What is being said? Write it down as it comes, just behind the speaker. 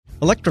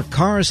Electric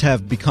cars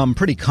have become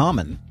pretty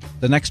common.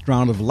 The next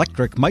round of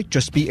electric might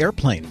just be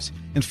airplanes.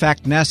 In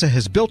fact, NASA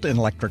has built an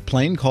electric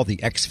plane called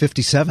the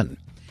X-57.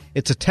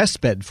 It's a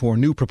testbed for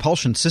new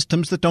propulsion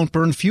systems that don't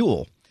burn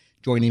fuel.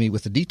 Joining me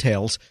with the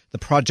details, the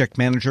project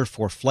manager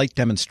for flight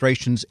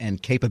demonstrations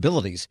and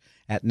capabilities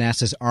at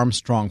NASA's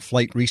Armstrong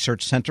Flight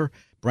Research Center,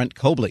 Brent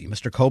Cobley.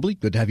 Mr. Cobley,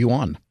 good to have you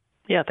on.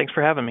 Yeah, thanks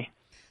for having me.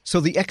 So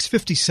the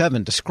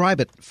X-57, describe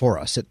it for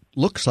us. It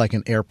looks like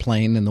an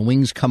airplane, and the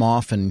wings come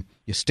off, and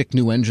you stick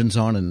new engines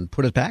on and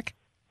put it back?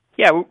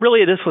 Yeah,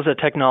 really, this was a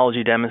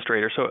technology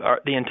demonstrator. So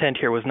the intent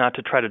here was not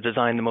to try to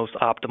design the most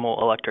optimal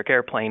electric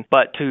airplane,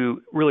 but to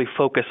really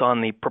focus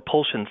on the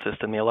propulsion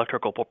system, the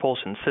electrical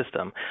propulsion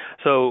system.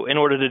 So in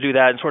order to do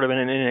that in sort of an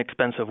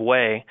inexpensive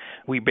way,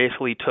 we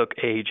basically took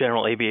a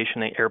general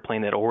aviation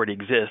airplane that already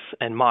exists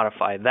and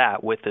modified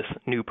that with this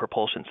new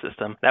propulsion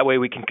system. That way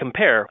we can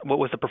compare what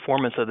was the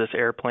performance of this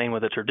airplane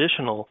with a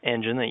traditional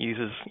engine that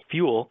uses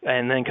fuel,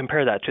 and then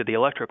compare that to the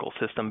electrical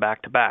system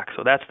back to back.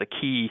 So that's the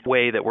key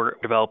way that we're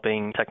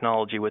developing technology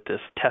with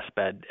this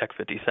testbed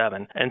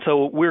X-57. And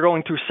so we're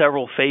going through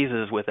several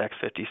phases with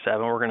X-57.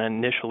 We're going to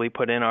initially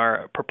put in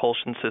our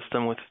propulsion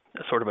system with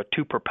sort of a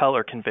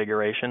two-propeller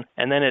configuration,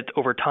 and then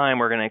over time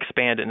we're going to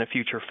expand it in a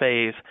future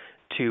phase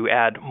to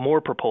add more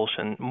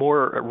propulsion,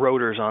 more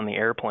rotors on the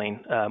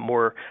airplane,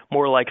 more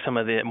like some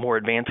of the more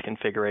advanced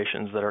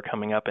configurations that are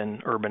coming up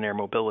in urban air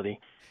mobility.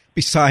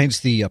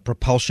 Besides the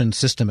propulsion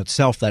system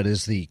itself, that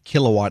is the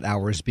kilowatt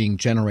hours being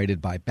generated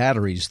by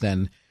batteries,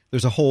 then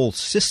there's a whole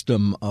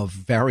system of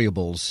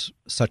variables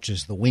such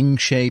as the wing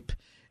shape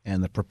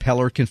and the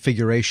propeller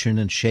configuration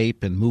and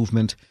shape and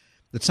movement.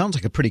 That sounds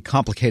like a pretty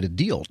complicated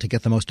deal to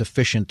get the most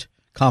efficient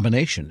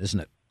combination, isn't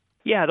it?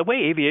 Yeah, the way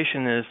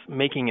aviation is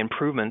making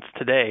improvements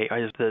today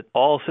is that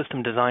all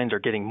system designs are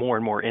getting more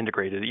and more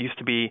integrated. It used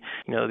to be,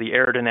 the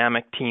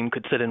aerodynamic team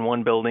could sit in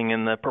one building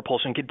and the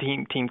propulsion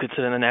team could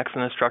sit in the next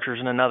and the structures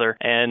in another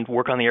and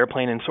work on the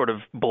airplane and sort of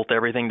bolt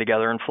everything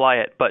together and fly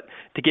it. But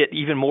to get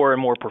even more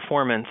and more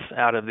performance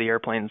out of the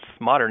airplanes,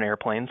 modern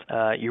airplanes,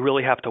 you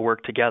really have to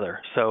work together.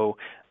 So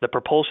the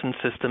propulsion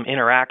system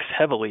interacts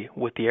heavily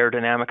with the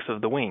aerodynamics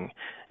of the wing.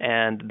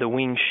 And the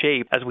wing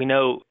shape, as we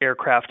know,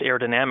 aircraft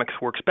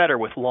aerodynamics works better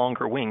with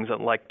longer wings,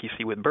 like you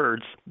see with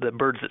birds. The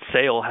birds that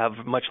sail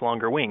have much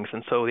longer wings.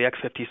 And so the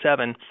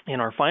X-57 in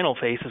our final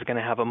phase is going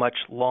to have a much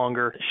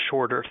longer,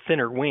 shorter,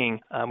 thinner wing.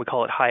 We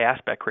call it high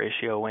aspect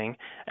ratio wing.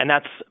 And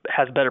that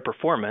has better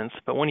performance.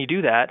 But when you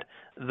do that,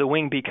 the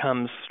wing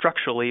becomes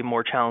structurally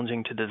more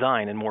challenging to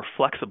design and more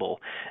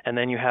flexible. And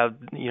then you have,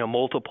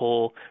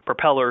 multiple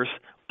propellers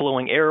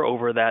blowing air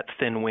over that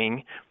thin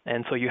wing,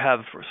 and so you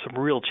have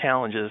some real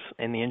challenges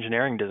in the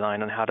engineering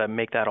design on how to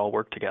make that all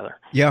work together.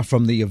 Yeah,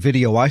 from the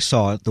video I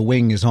saw, the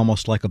wing is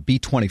almost like a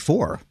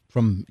B-24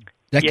 from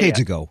decades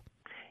ago.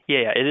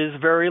 Yeah, it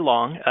is very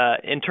long.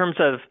 In terms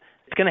of,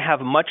 it's going to have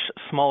a much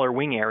smaller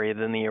wing area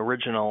than the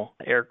original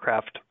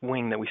aircraft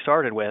wing that we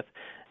started with,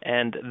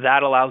 and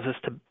that allows us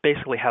to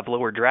basically have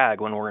lower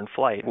drag when we're in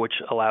flight, which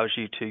allows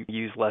you to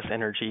use less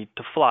energy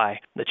to fly.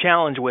 The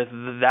challenge with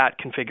that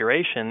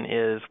configuration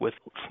is with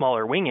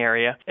smaller wing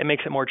area, it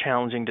makes it more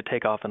challenging to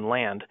take off and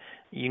land.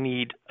 You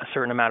need a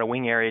certain amount of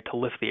wing area to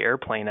lift the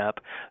airplane up.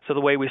 So the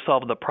way we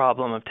solve the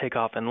problem of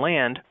takeoff and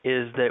land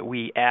is that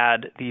we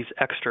add these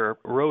extra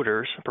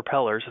rotors,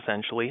 propellers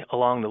essentially,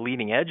 along the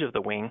leading edge of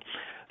the wing.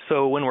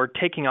 So when we're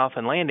taking off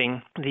and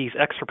landing, these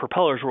extra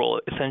propellers will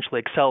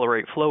essentially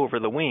accelerate flow over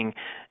the wing.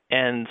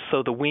 And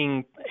so the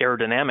wing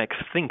aerodynamics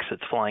thinks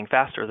it's flying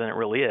faster than it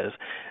really is,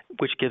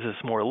 which gives us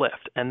more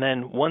lift. And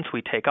then once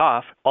we take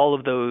off, all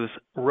of those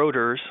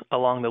rotors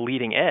along the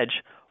leading edge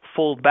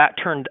fold back,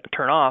 turn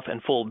off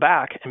and fold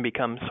back and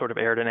become sort of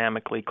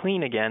aerodynamically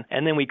clean again.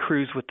 And then we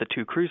cruise with the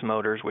two cruise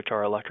motors, which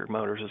are electric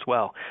motors as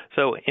well.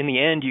 So in the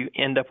end, you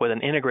end up with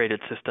an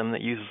integrated system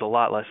that uses a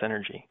lot less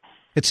energy.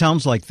 It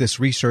sounds like this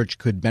research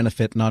could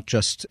benefit not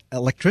just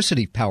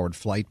electricity-powered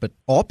flight, but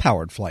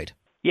all-powered flight.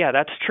 Yeah,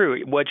 that's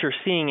true. What you're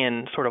seeing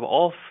in sort of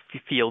all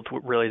fields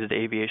related to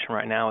aviation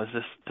right now is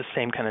the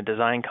same kind of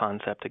design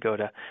concept to go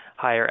to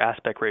higher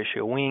aspect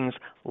ratio wings,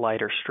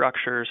 lighter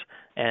structures,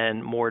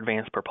 and more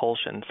advanced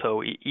propulsion.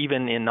 So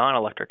even in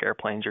non-electric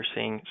airplanes, you're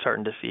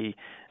starting to see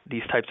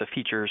these types of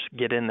features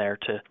get in there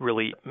to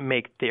really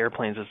make the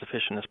airplanes as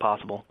efficient as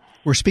possible.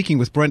 We're speaking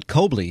with Brent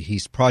Cobley.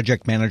 He's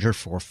project manager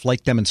for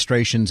flight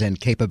demonstrations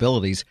and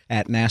capabilities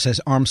at NASA's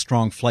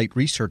Armstrong Flight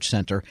Research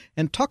Center.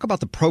 And talk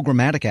about the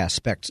programmatic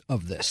aspects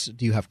of this.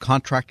 Do you have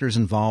contractors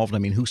involved? I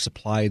mean, who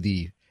supply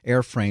the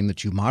airframe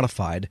that you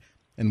modified?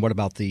 And what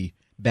about the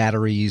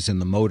batteries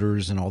and the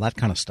motors and all that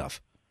kind of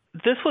stuff?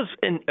 This was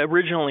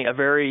originally a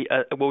very,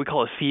 what we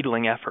call a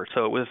seedling effort.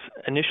 So it was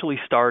initially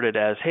started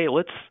as, hey,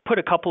 let's put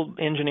a couple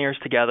engineers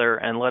together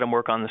and let them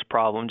work on this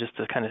problem just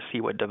to kind of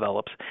see what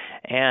develops.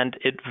 And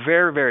it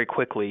very, very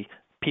quickly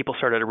people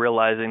started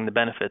realizing the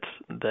benefits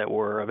that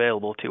were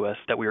available to us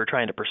that we were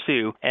trying to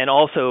pursue. And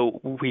also,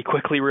 we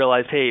quickly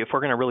realized, hey, if we're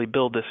going to really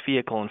build this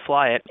vehicle and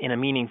fly it in a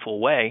meaningful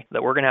way,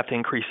 that we're going to have to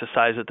increase the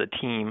size of the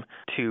team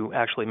to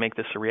actually make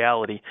this a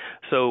reality.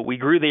 So we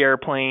grew the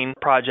airplane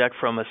project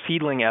from a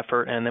seedling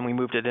effort, and then we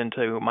moved it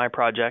into my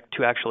project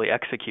to actually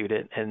execute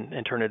it and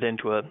turn it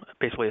into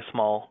basically a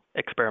small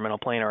experimental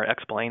plane, or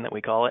X-plane that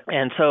we call it.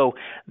 And so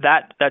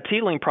that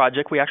seedling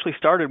project, we actually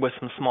started with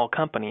some small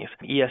companies.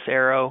 ES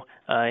Aero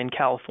in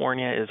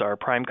California is our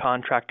prime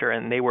contractor,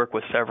 and they work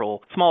with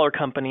several smaller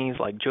companies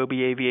like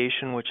Joby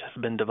Aviation, which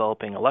has been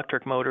developing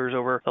electric motors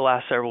over the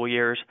last several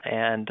years,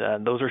 and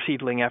those are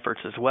seedling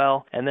efforts as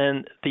well. And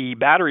then the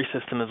battery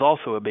system is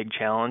also a big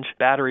challenge.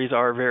 Batteries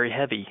are very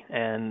heavy,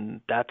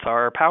 and that's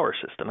our power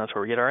system. That's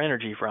where we get our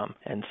energy from.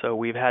 And so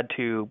we've had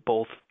to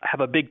both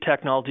have a big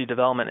technology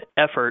development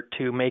effort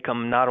to make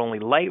them not only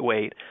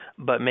lightweight,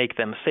 but make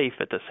them safe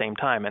at the same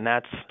time. And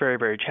that's very,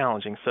 very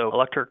challenging. So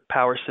Electric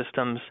Power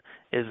Systems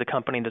is the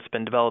company that's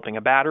been developing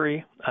a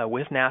battery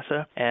with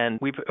NASA, and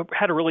we've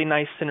had a really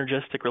nice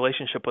synergistic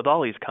relationship with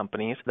all these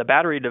companies. The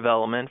battery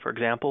development, for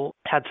example,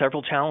 had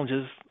several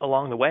challenges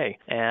along the way,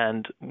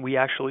 and we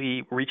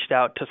actually reached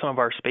out to some of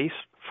our space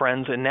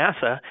friends in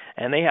NASA,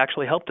 and they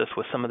actually helped us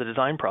with some of the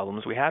design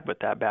problems we had with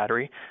that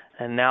battery.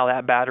 And now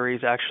that battery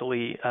is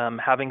actually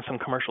having some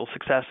commercial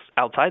success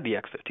outside the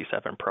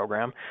X-57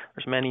 program.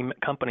 There's many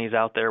companies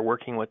out there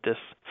working with this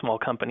small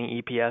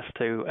company, EPS,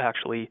 to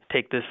actually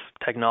take this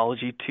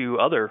technology to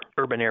other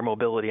urban air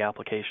mobility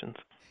applications.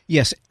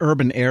 Yes,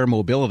 urban air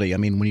mobility. I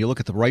mean, when you look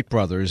at the Wright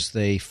brothers,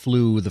 they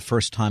flew the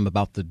first time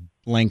about the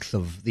length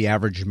of the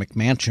average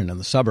McMansion in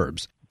the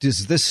suburbs.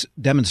 Does this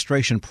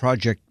demonstration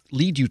project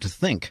lead you to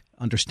think,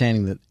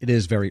 understanding that it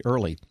is very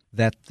early,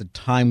 that the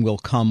time will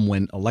come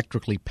when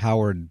electrically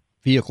powered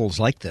vehicles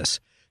like this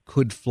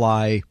could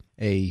fly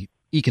a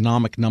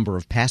economic number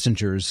of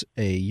passengers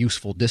a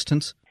useful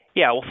distance?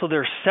 Yeah, well, so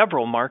there's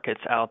several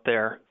markets out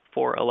there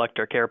for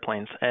electric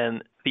airplanes,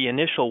 and the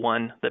initial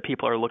one that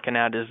people are looking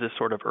at is this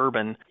sort of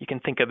urban. You can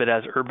think of it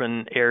as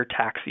urban air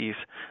taxis.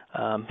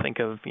 Think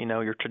of,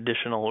 your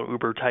traditional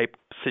Uber type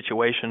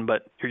situation,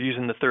 but you're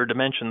using the third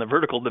dimension, the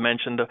vertical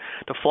dimension, to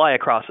fly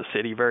across a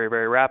city very,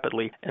 very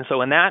rapidly. And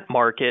so in that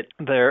market,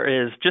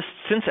 there is, just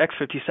since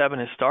X-57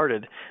 has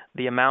started,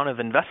 the amount of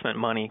investment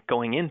money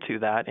going into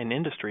that in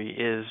industry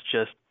is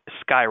just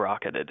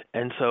skyrocketed.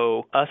 And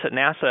so us at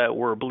NASA,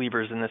 we're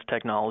believers in this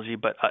technology,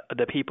 but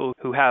the people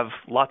who have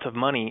lots of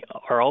money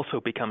are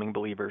also becoming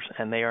believers,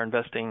 and they are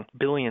investing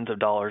billions of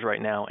dollars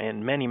right now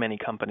in many, many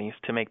companies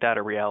to make that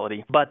a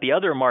reality. But the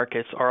other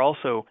markets are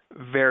also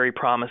very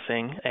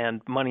promising, and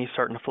money's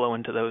starting to flow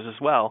into those as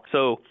well.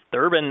 So the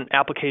urban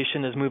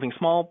application is moving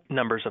small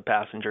numbers of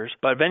passengers,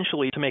 but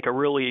eventually to make a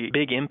really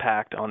big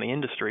impact on the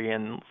industry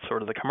and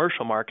sort of the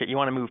commercial market, you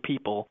want to move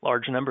people,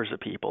 large numbers of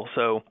people.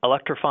 So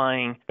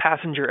electrifying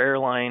passenger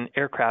airline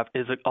aircraft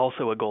is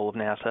also a goal of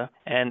NASA,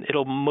 and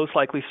it'll most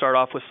likely start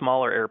off with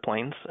smaller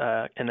airplanes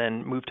and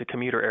then move to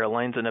commuter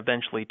airlines and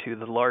eventually to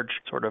the large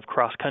sort of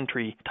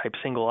cross-country type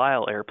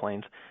single-aisle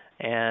airplanes.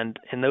 And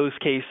in those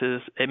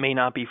cases, it may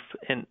not be,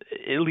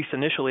 at least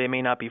initially, it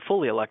may not be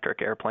fully electric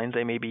airplanes.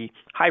 They may be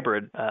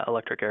hybrid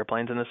electric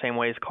airplanes in the same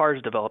way as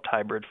cars developed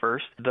hybrid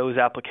first. Those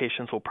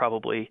applications will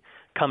probably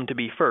come to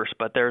be first,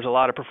 but there's a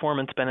lot of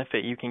performance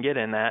benefit you can get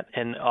in that,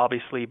 and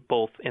obviously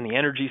both in the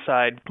energy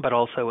side, but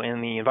also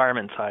in the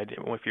environment side.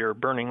 If you're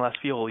burning less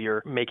fuel,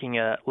 you're making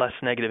a less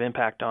negative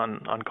impact on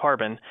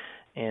carbon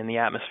in the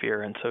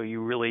atmosphere, and so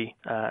you really,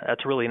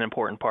 that's really an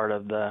important part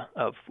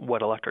of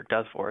what electric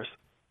does for us.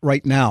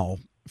 Right now,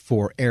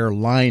 for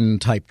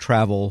airline-type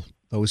travel,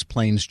 those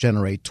planes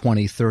generate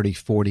 20, 30,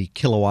 40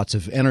 kilowatts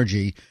of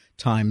energy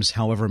times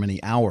however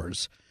many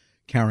hours,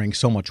 carrying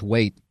so much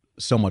weight,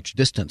 so much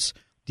distance.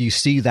 Do you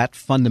see that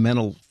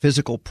fundamental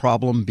physical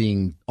problem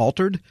being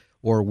altered,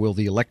 or will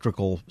the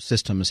electrical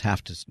systems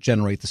have to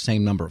generate the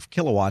same number of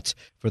kilowatts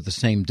for the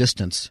same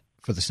distance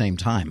for the same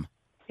time?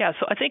 Yeah,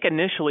 so I think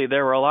initially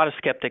there were a lot of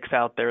skeptics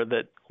out there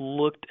that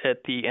looked at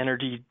the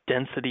energy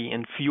density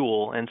in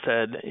fuel and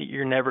said,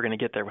 you're never going to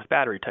get there with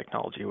battery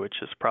technology, which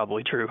is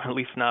probably true, at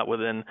least not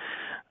within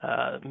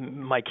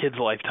my kids'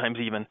 lifetimes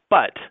even.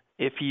 But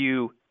if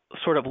you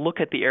sort of look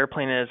at the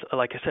airplane as,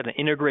 like I said, an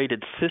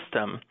integrated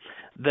system,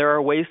 there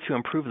are ways to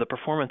improve the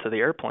performance of the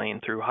airplane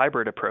through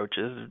hybrid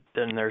approaches,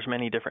 and there's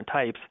many different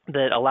types,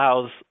 that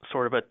allows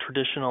sort of a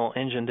traditional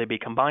engine to be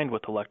combined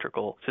with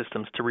electrical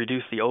systems to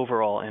reduce the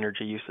overall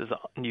energy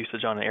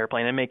usage on an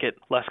airplane and make it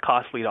less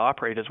costly to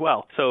operate as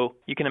well. So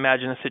you can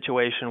imagine a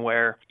situation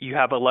where you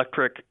have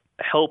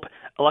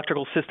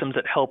electrical systems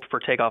that help for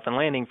takeoff and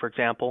landing, for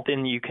example,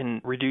 then you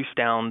can reduce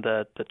down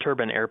the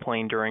turbine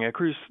airplane during a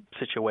cruise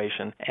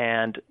situation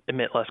and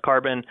emit less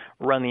carbon,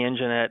 run the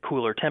engine at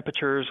cooler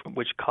temperatures,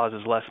 which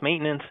causes less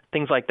maintenance,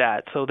 things like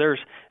that. So there's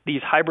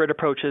these hybrid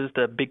approaches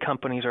the big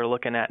companies are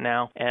looking at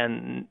now,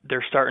 and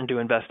they're starting to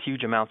invest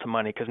huge amounts of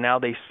money because now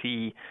they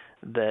see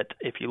that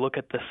if you look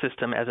at the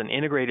system as an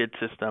integrated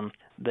system,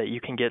 that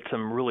you can get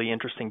some really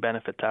interesting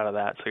benefits out of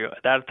that. So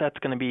that's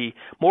going to be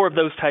more of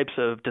those types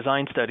of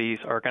design studies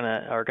are going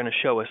to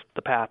show us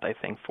the path, I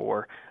think,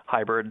 for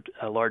hybrid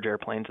large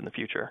airplanes in the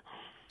future.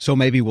 So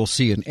maybe we'll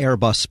see an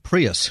Airbus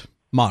Prius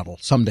model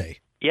someday.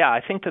 Yeah,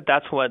 I think that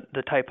that's what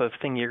the type of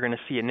thing you're going to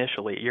see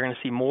initially. You're going to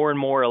see more and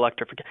more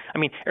electrification. I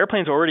mean,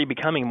 airplanes are already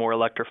becoming more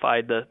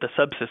electrified. The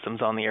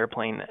subsystems on the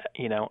airplane,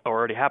 are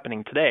already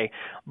happening today,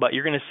 but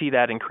you're going to see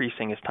that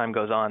increasing as time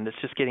goes on. It's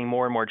just getting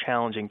more and more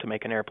challenging to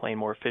make an airplane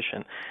more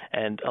efficient,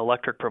 and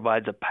electric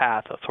provides a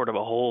path, a sort of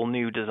a whole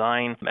new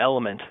design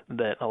element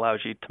that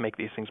allows you to make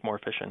these things more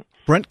efficient.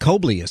 Brent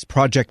Cobley is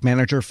project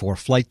manager for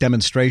flight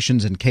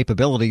demonstrations and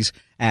capabilities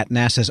at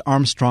NASA's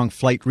Armstrong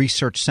Flight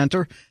Research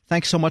Center.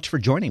 Thanks so much for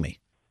joining me.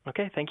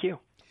 Okay, thank you.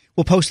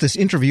 We'll post this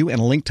interview and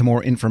a link to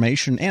more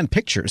information and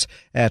pictures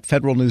at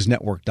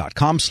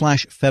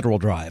federalnewsnetwork.com/Federal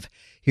Drive.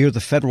 Hear the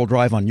Federal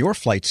Drive on your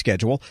flight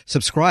schedule.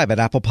 Subscribe at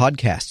Apple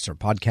Podcasts or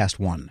Podcast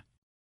One.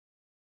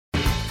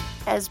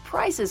 As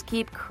prices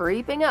keep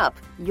creeping up,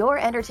 your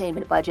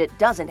entertainment budget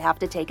doesn't have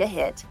to take a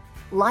hit.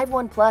 Live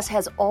One Plus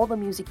has all the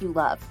music you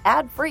love,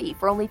 ad-free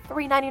for only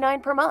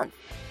 $3.99 per month.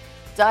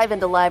 Dive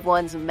into Live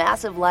One's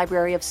massive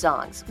library of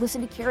songs,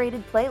 listen to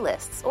curated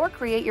playlists, or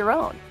create your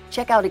own.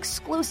 Check out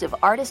exclusive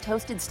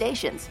artist-hosted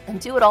stations and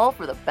do it all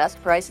for the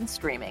best price in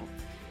streaming.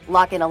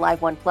 Lock in a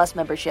Live One Plus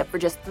membership for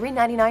just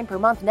 $3.99 per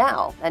month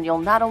now, and you'll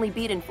not only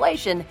beat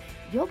inflation,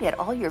 you'll get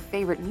all your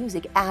favorite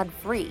music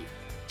ad-free.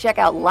 Check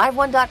out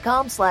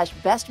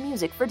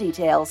liveone.com/bestmusic for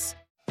details.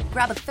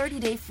 Grab a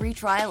 30-day free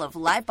trial of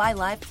Live by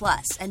Live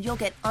Plus, and you'll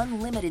get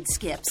unlimited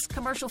skips,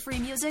 commercial-free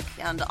music,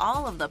 and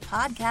all of the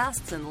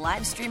podcasts and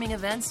live streaming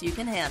events you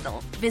can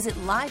handle. Visit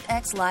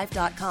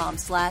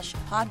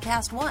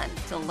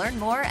livexlive.com/podcast1 to learn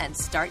more and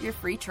start your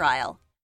free trial.